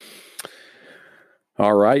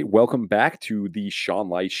All right, welcome back to the Sean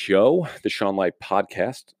Light Show, the Sean Light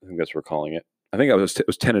Podcast. I think that's what we're calling it. I think I was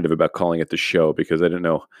tentative about calling it the show because I didn't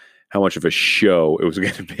know how much of a show it was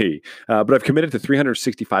going to be. But I've committed to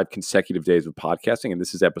 365 consecutive days of podcasting, and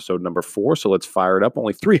this is episode number 4. So let's fire it up.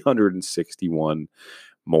 Only 361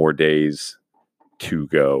 more days to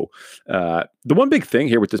go. The one big thing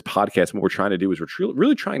here with this podcast and what we're trying to do is we're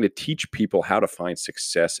really trying to teach people how to find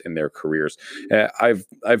success in their careers. I've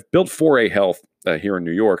built 4A Health here in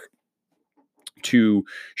New York to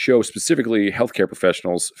show specifically healthcare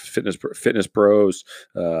professionals, fitness pros,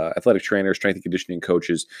 athletic trainers, strength and conditioning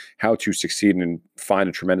coaches, how to succeed and find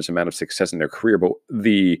a tremendous amount of success in their career. But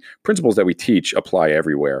the principles that we teach apply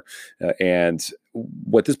everywhere. And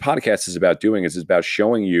what this podcast is about doing is about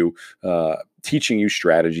showing you, teaching you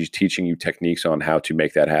strategies, teaching you techniques on how to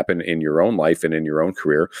make that happen in your own life and in your own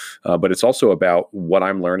career. But it's also about what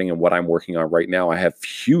I'm learning and what I'm working on right now. I have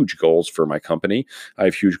huge goals for my company. I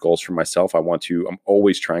have huge goals for myself. I'm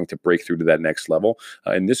always trying to break through to that next level.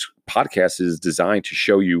 And this podcast is designed to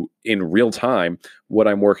show you in real time what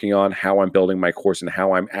I'm working on, how I'm building my course, and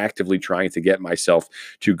how I'm actively trying to get myself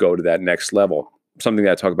to go to that next level. Something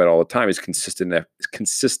that I talk about all the time is consistent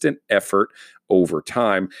effort over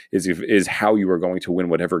time is how you are going to win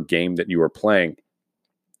whatever game that you are playing.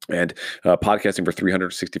 And podcasting for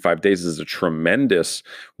 365 days is a tremendous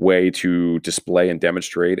way to display and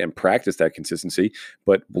demonstrate and practice that consistency.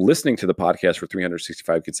 But listening to the podcast for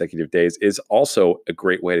 365 consecutive days is also a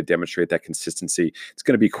great way to demonstrate that consistency. It's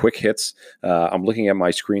going to be quick hits. I'm looking at my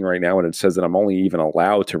screen right now, and it says that I'm only even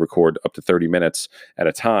allowed to record up to 30 minutes at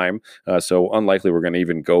a time. So unlikely we're going to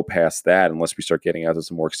even go past that unless we start getting out to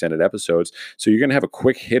some more extended episodes. So you're going to have a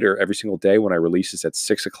quick hitter every single day when I release this at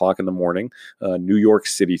 6 o'clock in the morning, New York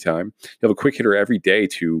City time. You have a quick hitter every day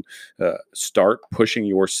to start pushing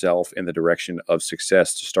yourself in the direction of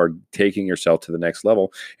success, to start taking yourself to the next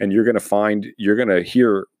level. And you're going to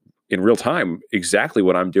hear in real time exactly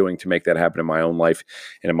what I'm doing to make that happen in my own life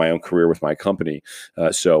and in my own career with my company.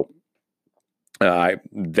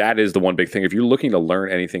 That is the one big thing. If you're looking to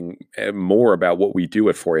learn anything more about what we do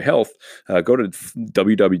at 4A Health, go to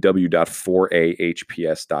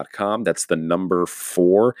www.4ahps.com. That's the number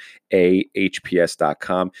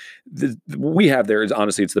 4ahps.com. What we have there is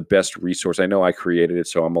honestly, it's the best resource. I know I created it,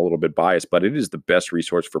 so I'm a little bit biased, but it is the best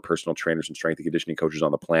resource for personal trainers and strength and conditioning coaches on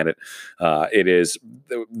the planet.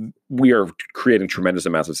 We are creating tremendous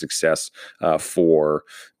amounts of success for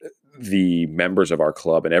the members of our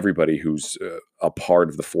club and everybody who's a part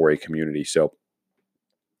of the 4A community. So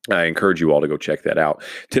I encourage you all to go check that out.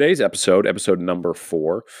 Today's episode number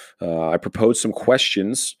 4, I proposed some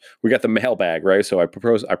questions. We got the mailbag, right? So I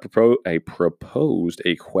proposed a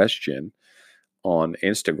question on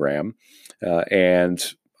Instagram,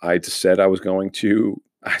 and I just said I was going to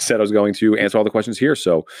answer all the questions here.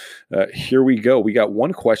 So here we go. We got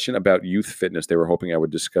one question about youth fitness. They were hoping I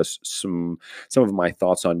would discuss some of my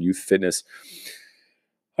thoughts on youth fitness.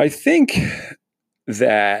 I think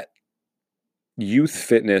that youth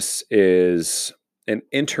fitness is an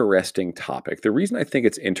interesting topic. The reason I think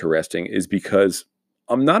it's interesting is because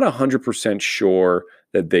I'm not 100% sure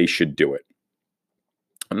that they should do it.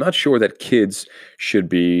 I'm not sure that kids should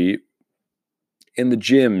be in the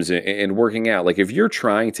gyms and working out. Like if you're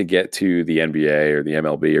trying to get to the NBA or the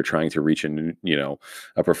MLB or trying to reach a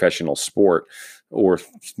professional sport, or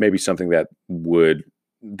maybe something that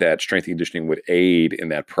strength and conditioning would aid in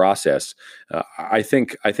that process, I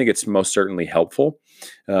think it's most certainly helpful.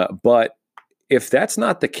 But if that's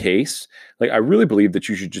not the case, like I really believe that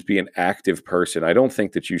you should just be an active person. I don't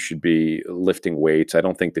think that you should be lifting weights. I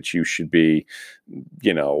don't think that you should be,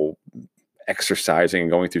 exercising and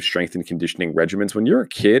going through strength and conditioning regimens. When you're a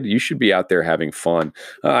kid, you should be out there having fun.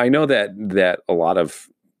 I know that a lot of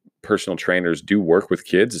personal trainers do work with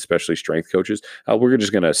kids, especially strength coaches. We're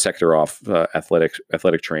just going to sector off athletic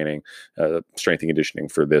training, strength and conditioning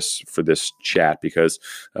for this chat, because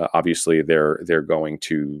obviously they're going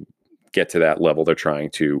to get to that level. They're trying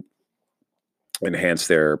to enhance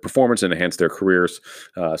their performance and enhance their careers.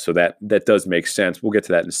 So that does make sense. We'll get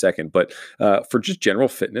to that in a second. But for just general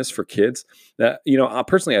fitness for kids,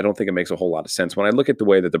 personally, I don't think it makes a whole lot of sense. When I look at the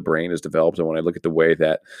way that the brain is developed and when I look at the way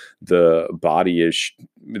that the body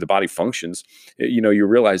functions, you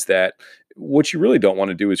realize that what you really don't want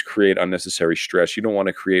to do is create unnecessary stress. You don't want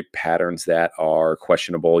to create patterns that are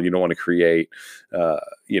questionable. You don't want to create,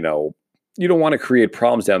 you don't want to create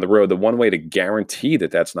problems down the road. The one way to guarantee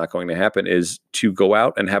that that's not going to happen is to go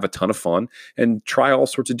out and have a ton of fun and try all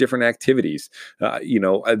sorts of different activities.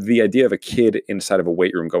 The idea of a kid inside of a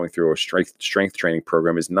weight room going through a strength training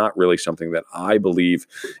program is not really something that I believe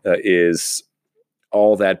is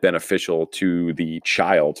all that beneficial to the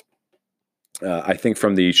child. I think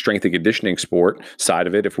from the strength and conditioning sport side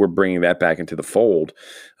of it, if we're bringing that back into the fold,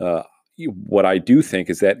 what I do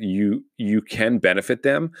think is that you can benefit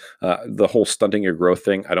them. The whole stunting your growth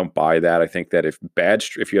thing, I don't buy that. I think that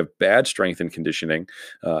if you have bad strength and conditioning,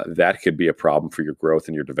 that could be a problem for your growth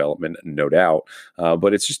and your development, no doubt.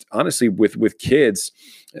 But it's just honestly with kids.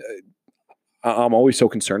 I'm always so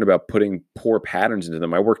concerned about putting poor patterns into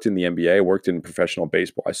them. I worked in the NBA, I worked in professional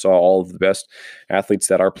baseball. I saw all of the best athletes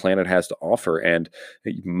that our planet has to offer. And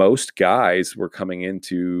most guys were coming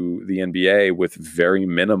into the NBA with very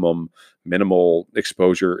minimal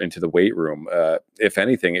exposure into the weight room. If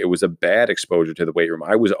anything, it was a bad exposure to the weight room.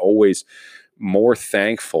 I was always more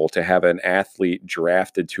thankful to have an athlete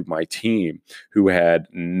drafted to my team who had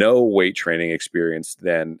no weight training experience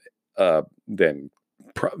than a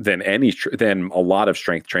lot of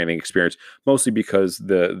strength training experience, mostly because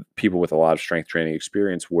the people with a lot of strength training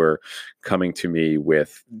experience were coming to me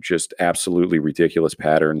with just absolutely ridiculous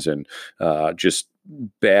patterns and just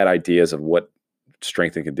bad ideas of what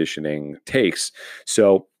strength and conditioning takes.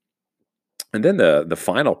 So, and then the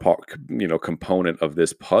final part, component of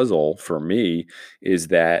this puzzle for me is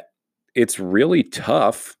that it's really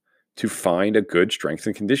tough to find a good strength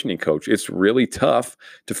and conditioning coach. It's really tough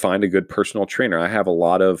to find a good personal trainer. I have a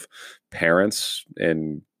lot of parents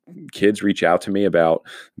and kids reach out to me about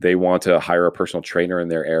they want to hire a personal trainer in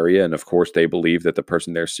their area, and of course they believe that the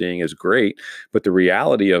person they're seeing is great, but the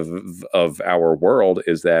reality of our world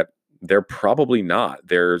is that they're probably not.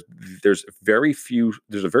 There's a very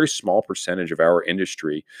small percentage of our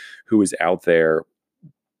industry who is out there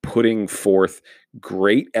putting forth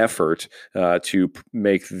great effort to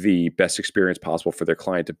make the best experience possible for their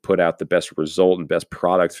client, to put out the best result and best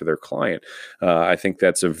products for their client. I think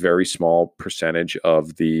that's a very small percentage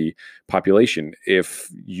of the population. If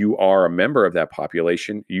you are a member of that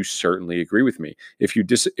population, you certainly agree with me. If you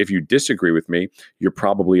disagree with me, you're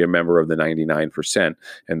probably a member of the 99%,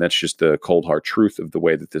 and that's just the cold hard truth of the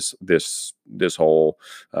way that this whole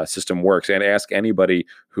system works. And ask anybody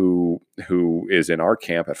who is in our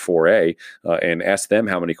camp at 4A and ask them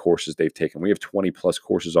how many courses they've taken. We have 20 plus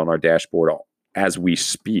courses on our dashboard as we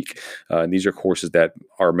speak. And these are courses that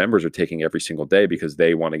our members are taking every single day because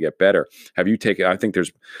they want to get better. Have you taken, I think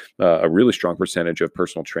there's a really strong percentage of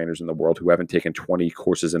personal trainers in the world who haven't taken 20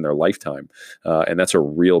 courses in their lifetime. And that's a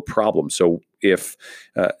real problem. So if,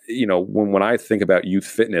 when I think about youth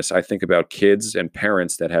fitness, I think about kids and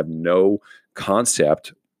parents that have no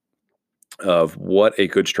concept of what a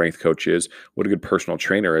good strength coach is, what a good personal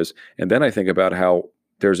trainer is. And then I think about how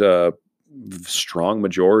there's a strong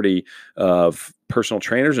majority of personal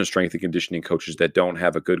trainers and strength and conditioning coaches that don't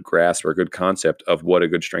have a good grasp or a good concept of what a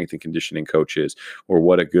good strength and conditioning coach is, or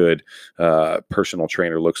what a good personal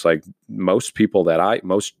trainer looks like. Most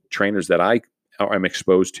trainers that I'm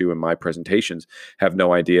exposed to in my presentations have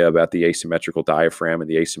no idea about the asymmetrical diaphragm and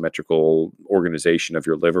the asymmetrical organization of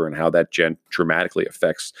your liver and how that dramatically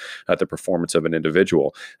affects the performance of an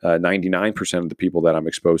individual. 99% of the people that I'm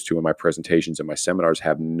exposed to in my presentations and my seminars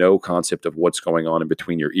have no concept of what's going on in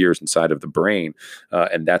between your ears inside of the brain.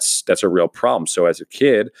 And that's a real problem. So as a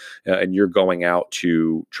kid, and you're going out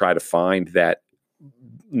to try to find that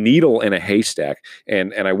needle in a haystack,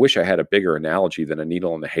 and I wish I had a bigger analogy than a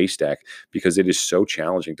needle in a haystack, because it is so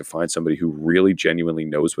challenging to find somebody who really genuinely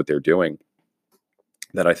knows what they're doing,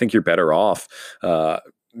 that I think you're better off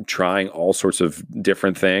trying all sorts of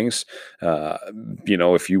different things.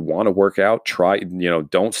 If you want to work out,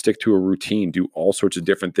 don't stick to a routine, do all sorts of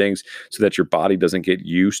different things so that your body doesn't get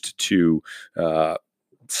used to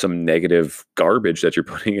some negative garbage that you're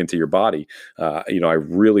putting into your body. I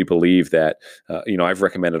really believe that, I've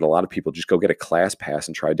recommended a lot of people just go get a class pass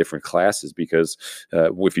and try different classes, because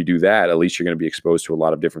if you do that, at least you're going to be exposed to a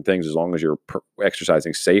lot of different things. As long as you're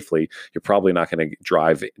exercising safely, you're probably not going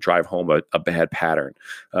to drive home a bad pattern.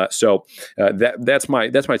 So that's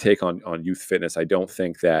my take on youth fitness. I don't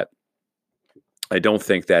think that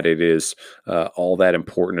it is all that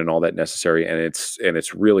important and all that necessary, and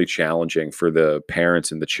it's really challenging for the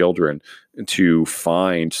parents and the children to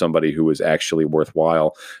find somebody who is actually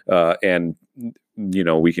worthwhile. And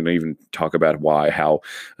we can even talk about how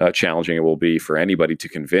challenging it will be for anybody to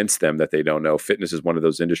convince them that they don't know. Fitness is one of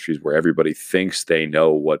those industries where everybody thinks they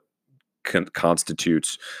know what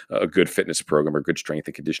constitutes a good fitness program or good strength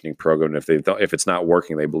and conditioning program. And if it's not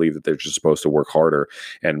working, they believe that they're just supposed to work harder.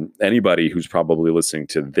 And anybody who's probably listening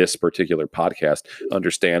to this particular podcast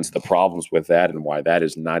understands the problems with that and why that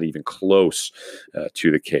is not even close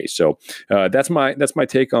to the case. So that's my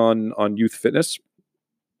take on youth fitness.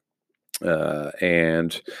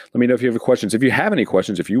 And let me know if you have questions. If you have any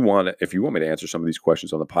questions, if you want me to answer some of these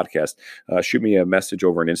questions on the podcast, shoot me a message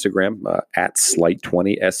over on Instagram at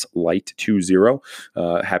Slight20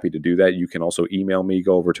 Slight20. Happy to do that. You can also email me.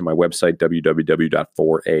 Go over to my website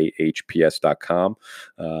www.4ahps.com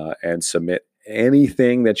and submit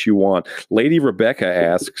anything that you want. Lady Rebecca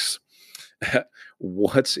asks,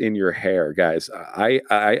 what's in your hair, guys?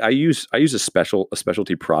 I use a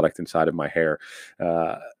specialty product inside of my hair.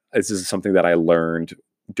 This is something that I learned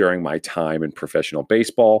during my time in professional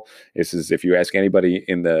baseball. This is, if you ask anybody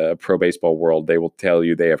in the pro baseball world, they will tell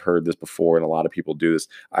you they have heard this before, and a lot of people do this.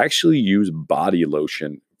 I actually use body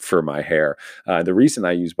lotion for my hair. The reason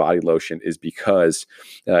I use body lotion is because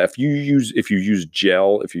if you use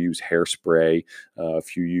gel, if you use hairspray,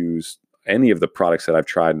 if you use any of the products that I've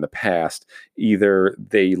tried in the past, either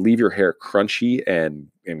they leave your hair crunchy and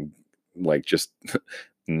like just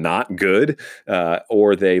not good,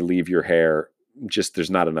 or they leave your hair just, there's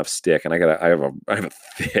not enough stick. And I have a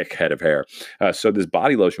thick head of hair. So this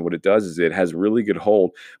body lotion, what it does is it has really good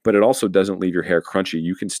hold, but it also doesn't leave your hair crunchy.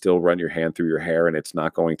 You can still run your hand through your hair, and it's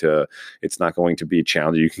not going to be a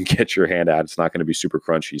challenge. You can get your hand out. It's not going to be super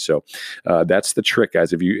crunchy. So that's the trick,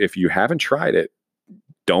 guys. If you haven't tried it,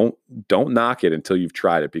 don't knock it until you've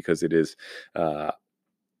tried it, because it is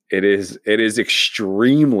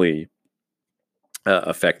extremely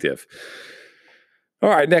effective. All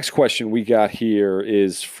right, next question we got here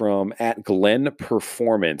is from @Glenn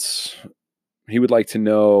Performance. He would like to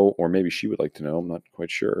know, or maybe she would like to know, I'm not quite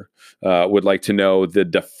sure, would like to know the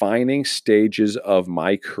defining stages of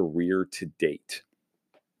my career to date.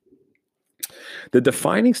 The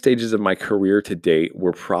defining stages of my career to date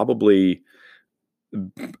were probably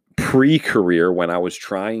pre-career, when I was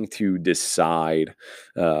trying to decide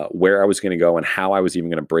where I was going to go and how I was even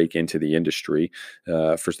going to break into the industry.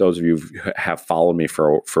 For those of you who have followed me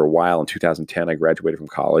for a while, in 2010, I graduated from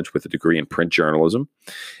college with a degree in print journalism,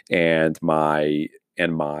 and I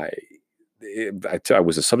was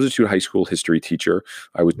a substitute high school history teacher.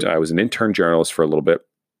 I was an intern journalist for a little bit.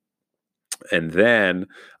 And then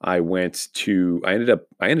I ended up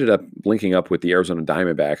linking up with the Arizona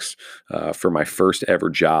Diamondbacks for my first ever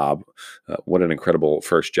job. What an incredible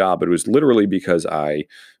first job. But it was literally because I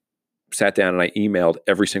sat down and I emailed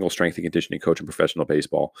every single strength and conditioning coach in professional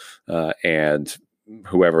baseball. And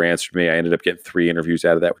whoever answered me, I ended up getting 3 interviews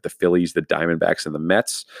out of that with the Phillies, the Diamondbacks, and the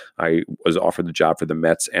Mets. I was offered the job for the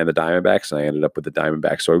Mets and the Diamondbacks, and I ended up with the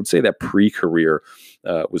Diamondbacks. So I would say that pre-career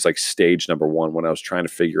was like stage number 1, when I was trying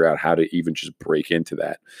to figure out how to even just break into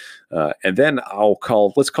that. And then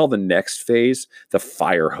let's call the next phase the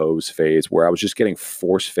fire hose phase, where I was just getting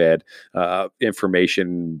force-fed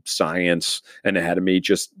information, science, and anatomy,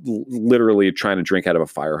 just literally trying to drink out of a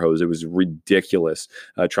fire hose. It was ridiculous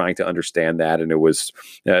trying to understand that. And it was,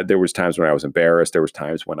 there was times when I was embarrassed. There was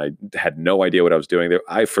times when I had no idea what I was doing.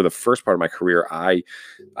 For the first part of my career, I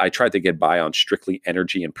tried to get by on strictly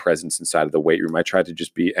energy and presence inside of the weight room. I tried to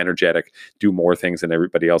just be energetic, do more things than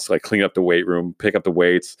everybody else, like clean up the weight room, pick up the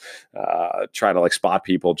weights, try to like spot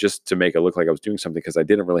people just to make it look like I was doing something, because I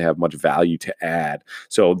didn't really have much value to add.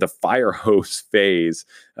 So the fire hose phase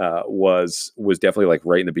was definitely like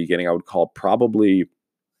right in the beginning. I'd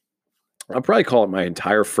probably call it my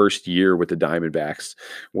entire first year with the Diamondbacks,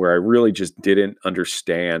 where I really just didn't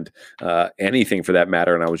understand anything for that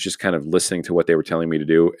matter. And I was just kind of listening to what they were telling me to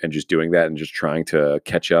do and just doing that and just trying to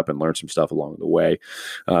catch up and learn some stuff along the way.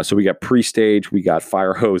 So we got pre-stage, we got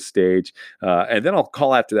fire hose stage. And then I'll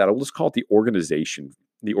call after that, I'll just call it the organization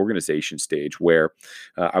stage, where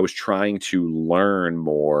I was trying to learn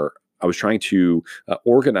more. I was trying to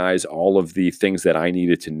organize all of the things that I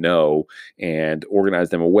needed to know and organize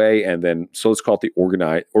them away. And then, so let's call it the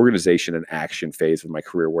organization and action phase of my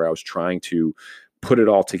career, where I was trying to put it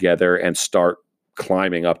all together and start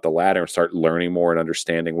climbing up the ladder and start learning more and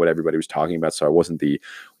understanding what everybody was talking about. So I wasn't the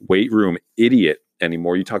weight room idiot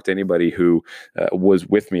anymore. You talk to anybody who was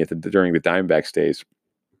with me during the Diamondbacks days,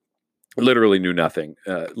 literally knew nothing.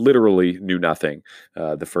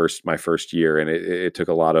 My first year, and it took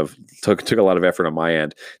a lot of effort on my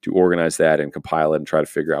end to organize that and compile it and try to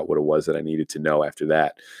figure out what it was that I needed to know after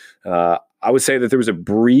that. I would say that there was a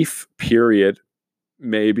brief period,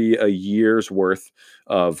 maybe a year's worth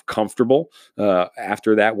of comfortable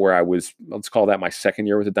after that, where I was, let's call that my second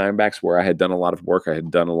year with the Diamondbacks, where I had done a lot of work. I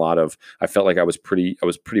felt like I was pretty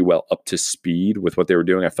well up to speed with what they were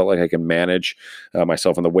doing. I felt like I could manage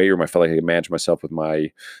myself in the weight room. I felt like I could manage myself with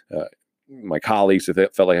my colleagues.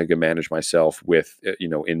 It felt like I could manage myself with,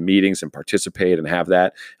 in meetings and participate and have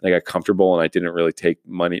that. And I got comfortable, and I didn't really take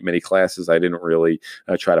many classes. I didn't really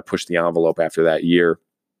try to push the envelope after that year.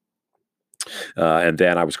 And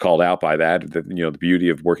then I was called out by that. The beauty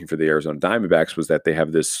of working for the Arizona Diamondbacks was that they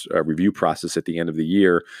have this review process at the end of the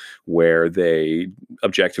year where they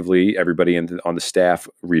objectively, everybody on the staff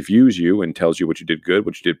reviews you and tells you what you did good,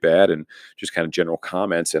 what you did bad, and just kind of general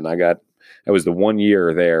comments. And it was the 1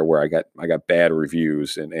 year there where I got bad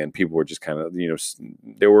reviews, and people were just kind of,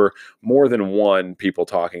 there were more than one people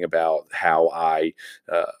talking about how I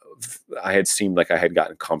had seemed like I had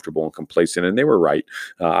gotten comfortable and complacent, and they were right.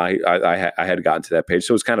 I had gotten to that page,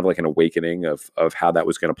 so it was kind of like an awakening of how that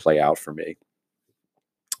was going to play out for me.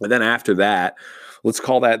 And then after that, let's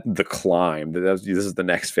call that the climb. This is the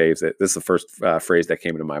next phase. This is the first phrase that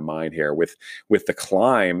came into my mind here. With the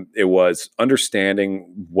climb, it was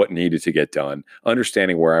understanding what needed to get done,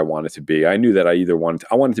 understanding where I wanted to be. I knew that I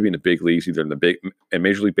wanted to be in the big leagues, either in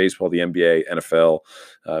Major League Baseball, the NBA, NFL.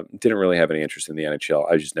 Didn't really have any interest in the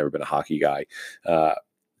NHL. I've just never been a hockey guy.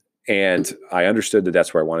 And I understood that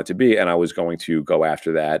that's where I wanted to be, and I was going to go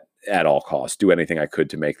after that at all costs, do anything I could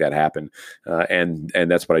to make that happen. And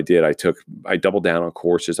that's what I did. I doubled down on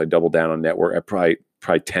courses. I doubled down on network. I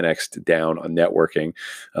probably 10x'd down on networking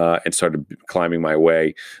and started climbing my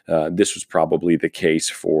way. This was probably the case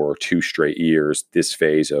for 2 straight years, this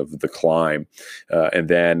phase of the climb. And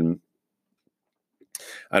then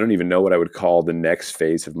I don't even know what I would call the next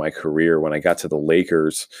phase of my career. When I got to the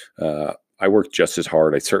Lakers, I worked just as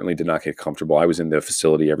hard. I certainly did not get comfortable. I was in the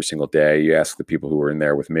facility every single day. You ask the people who were in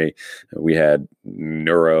there with me. We had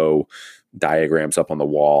neuro diagrams up on the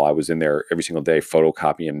wall. I was in there every single day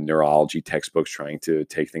photocopying neurology textbooks, trying to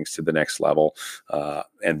take things to the next level.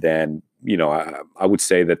 And then, I would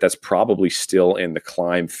say that that's probably still in the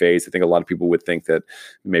climb phase. I think a lot of people would think that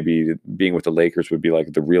maybe being with the Lakers would be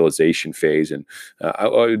like the realization phase. And I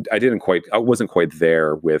wasn't quite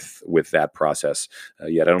there with that process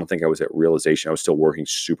yet. I don't think I was at realization. I was still working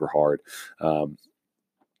super hard. And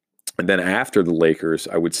then after the Lakers,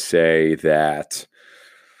 I would say that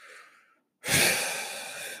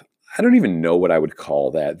I don't even know what I would call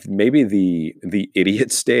that. Maybe the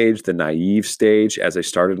idiot stage, the naive stage. As I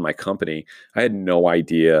started my company, I had no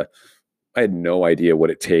idea what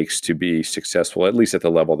it takes to be successful, at least at the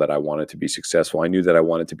level that I wanted to be successful. I knew that I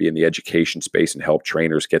wanted to be in the education space and help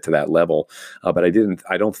trainers get to that level. But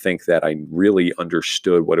I don't think that I really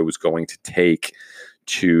understood what it was going to take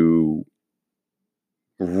to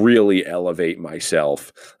really elevate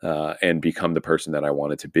myself and become the person that I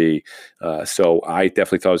wanted to be. So I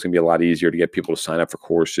definitely thought it was going to be a lot easier to get people to sign up for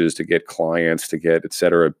courses, to get clients, to get et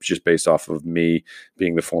cetera, just based off of me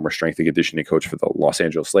being the former strength and conditioning coach for the Los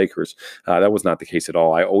Angeles Lakers. That was not the case at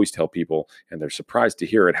all. I always tell people, and they're surprised to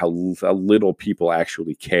hear it, how little people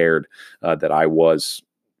actually cared that I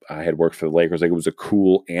had worked for the Lakers. Like, it was a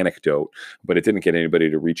cool anecdote, but it didn't get anybody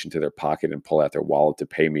to reach into their pocket and pull out their wallet to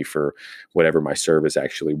pay me for whatever my service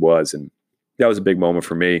actually was. And that was a big moment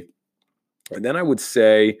for me. And then I would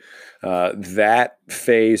say that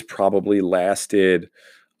phase probably lasted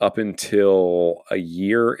up until a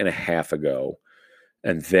year and a half ago.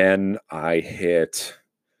 And then I hit,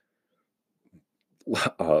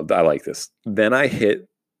 I like this. Then I hit,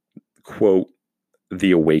 quote,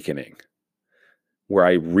 the awakening, where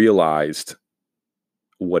I realized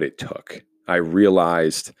what it took. I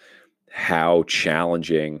realized how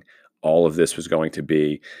challenging all of this was going to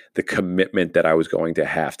be, the commitment that I was going to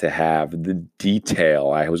have, the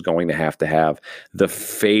detail I was going to have, the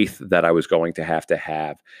faith that I was going to have,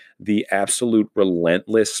 the absolute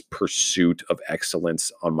relentless pursuit of excellence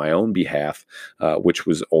on my own behalf, which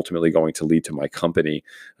was ultimately going to lead to my company,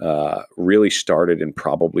 really started in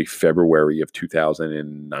probably February of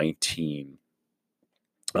 2019.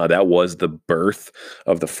 That was the birth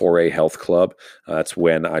of the 4A Health Club. That's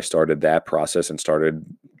when I started that process and started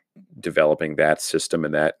developing that system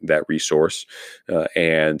and that resource.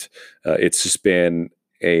 And it's just been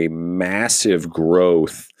a massive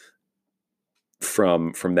growth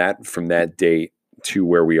from that date to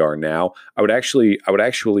where we are now. I would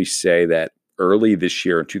actually say that early this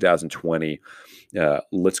year in 2020,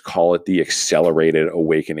 let's call it the accelerated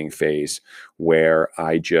awakening phase, where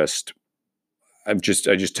I just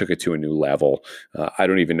took it to a new level. I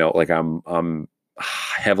don't even know. Like, I'm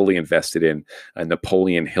heavily invested in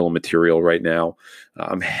Napoleon Hill material right now.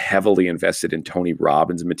 I'm heavily invested in Tony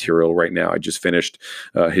Robbins material right now. I just finished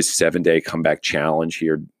his 7-day comeback challenge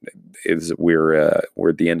here. We're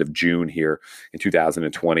at the end of June here in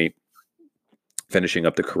 2020. Finishing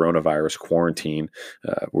up the coronavirus quarantine.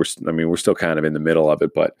 We're still kind of in the middle of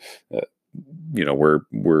it, but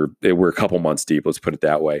we're a couple months deep. Let's put it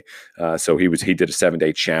that way. So he did a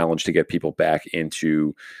 7-day challenge to get people back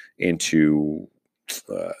into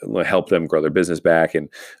help them grow their business back. And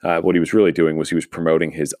what he was really doing was he was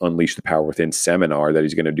promoting his Unleash the Power Within seminar that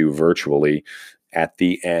he's going to do virtually at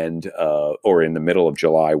the end or in the middle of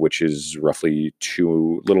July, which is roughly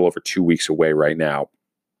little over 2 weeks away right now.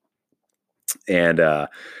 And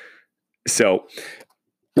so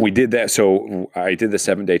we did that. So I did the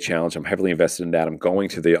 7-day challenge. I'm heavily invested in that. I'm going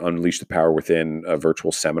to the Unleash the Power Within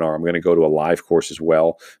virtual seminar. I'm going to go to a live course as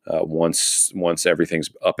well once everything's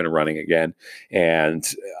up and running again. And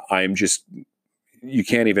I'm just, you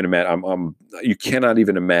can't even imagine. You cannot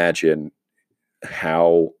even imagine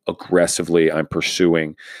how aggressively I'm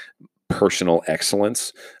pursuing personal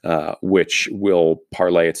excellence, which will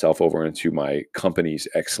parlay itself over into my company's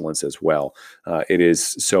excellence as well. It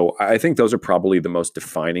is so. I think those are probably the most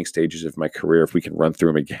defining stages of my career. If we can run through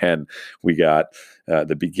them again, we got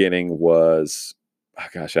the beginning was. Oh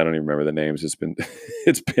gosh, I don't even remember the names.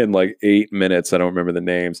 It's been like 8 minutes. I don't remember the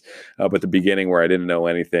names. But the beginning where I didn't know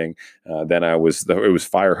anything. Then it was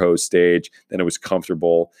fire hose stage. Then it was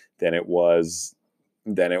comfortable. Then it was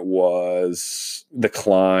the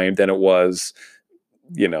climb. Then it was,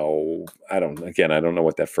 I don't know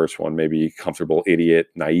what that first one, maybe comfortable, idiot,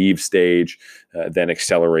 naive stage, then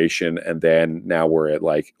acceleration. And then now we're at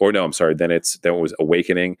then it was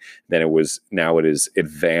awakening. Then now it is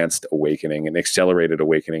advanced awakening and accelerated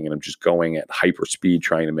awakening. And I'm just going at hyper speed,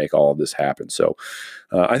 trying to make all of this happen. So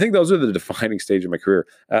I think those are the defining stage of my career.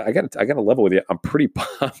 I got to level with you. I'm pretty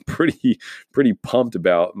pumped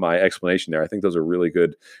about my explanation there. I think those are really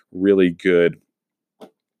good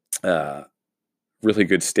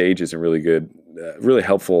stages and really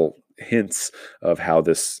helpful hints of how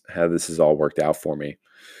this has all worked out for me.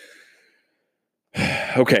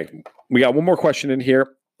 Okay, we got one more question in here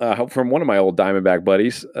from one of my old Diamondback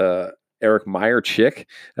buddies, Eric Meyer-Chick.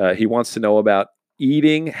 He wants to know about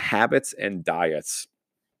eating habits and diets.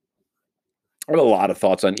 I have a lot of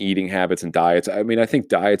thoughts on eating habits and diets. I mean, I think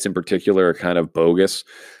diets in particular are kind of bogus.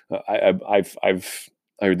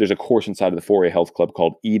 There's a course inside of the 4A Health Club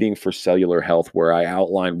called Eating for Cellular Health, where I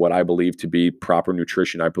outline what I believe to be proper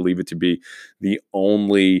nutrition. I believe it to be the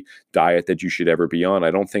only diet that you should ever be on.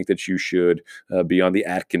 I don't think that you should be on the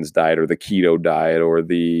Atkins diet or the keto diet or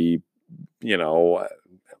the,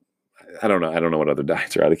 I don't know what other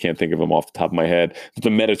diets are. I can't think of them off the top of my head. But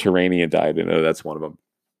the Mediterranean diet, that's one of them.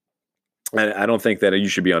 I don't think that you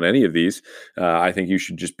should be on any of these. I think you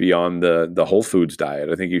should just be on the whole foods diet.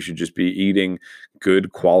 I think you should just be eating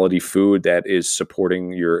good quality food that is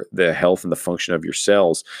supporting the health and the function of your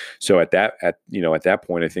cells. So at that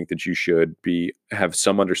point, I think that you should have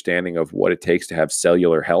some understanding of what it takes to have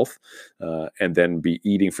cellular health, and then be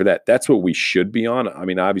eating for that. That's what we should be on. I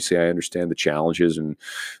mean, obviously, I understand the challenges and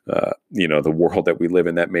the world that we live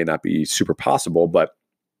in. That may not be super possible, but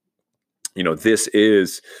this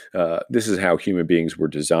is how human beings were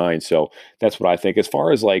designed. So that's what I think. As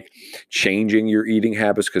far as like changing your eating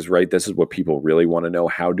habits, because this is what people really want to know.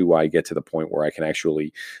 How do I get to the point where I can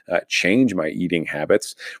actually change my eating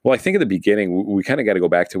habits? Well, I think at the beginning, we kind of got to go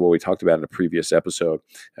back to what we talked about in a previous episode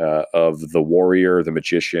of the warrior, the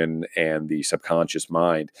magician, and the subconscious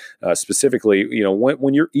mind. Specifically,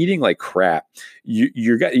 when you're eating like crap,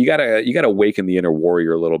 you gotta awaken the inner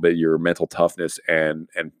warrior a little bit, your mental toughness, and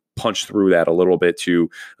punch through that a little bit to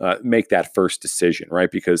make that first decision,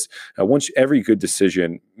 right? Because once every good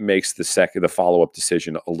decision makes the follow-up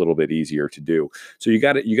decision a little bit easier to do. So you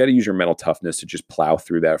got to use your mental toughness to just plow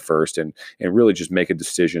through that first and really just make a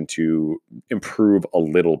decision to improve a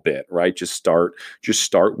little bit, right? Just start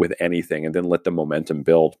with anything and then let the momentum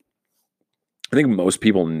build. I think most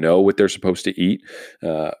people know what they're supposed to eat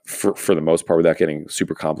for the most part without getting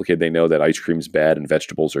super complicated. They know that ice cream's bad and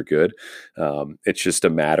vegetables are good. It's just a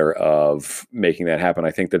matter of making that happen.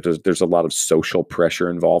 I think that there's a lot of social pressure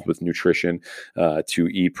involved with nutrition to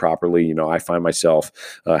eat properly. I find myself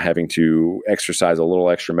having to exercise a little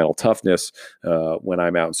extra mental toughness when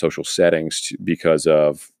I'm out in social settings because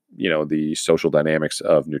of the social dynamics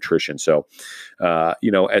of nutrition. So, I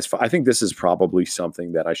think this is probably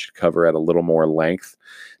something that I should cover at a little more length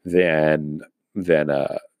than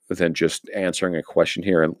just answering a question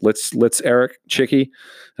here. And let's Eric Chicky,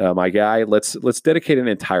 my guy, let's dedicate an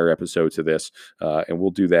entire episode to this, and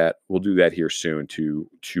we'll do that. We'll do that here soon to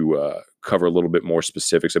cover a little bit more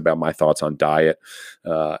specifics about my thoughts on diet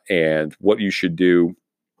and what you should do,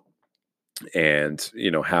 and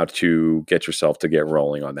how to get yourself to get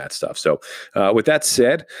rolling on that stuff. So with that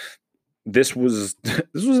said, this was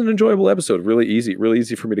this was an enjoyable episode. Really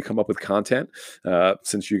easy for me to come up with content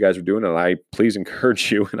since you guys are doing it. And I please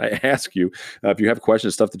encourage you and I ask you if you have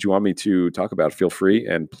questions, stuff that you want me to talk about, feel free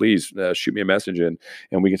and please shoot me a message and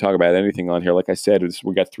we can talk about anything on here. Like I said,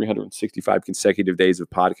 we got 365 consecutive days of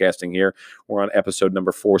podcasting here. We're on episode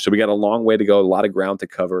number 4, so we got a long way to go, a lot of ground to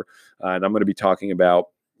cover, and I'm going to be talking about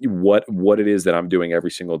what it is that I'm doing every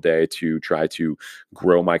single day to try to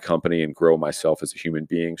grow my company and grow myself as a human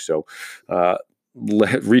being. So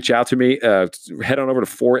reach out to me. Head on over to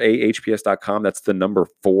 4ahps.com. That's the number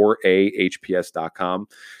 4ahps.com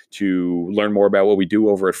to learn more about what we do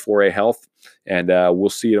over at 4A Health. And we'll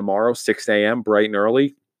see you tomorrow, 6 a.m., bright and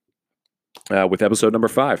early, with episode number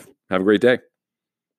 5. Have a great day.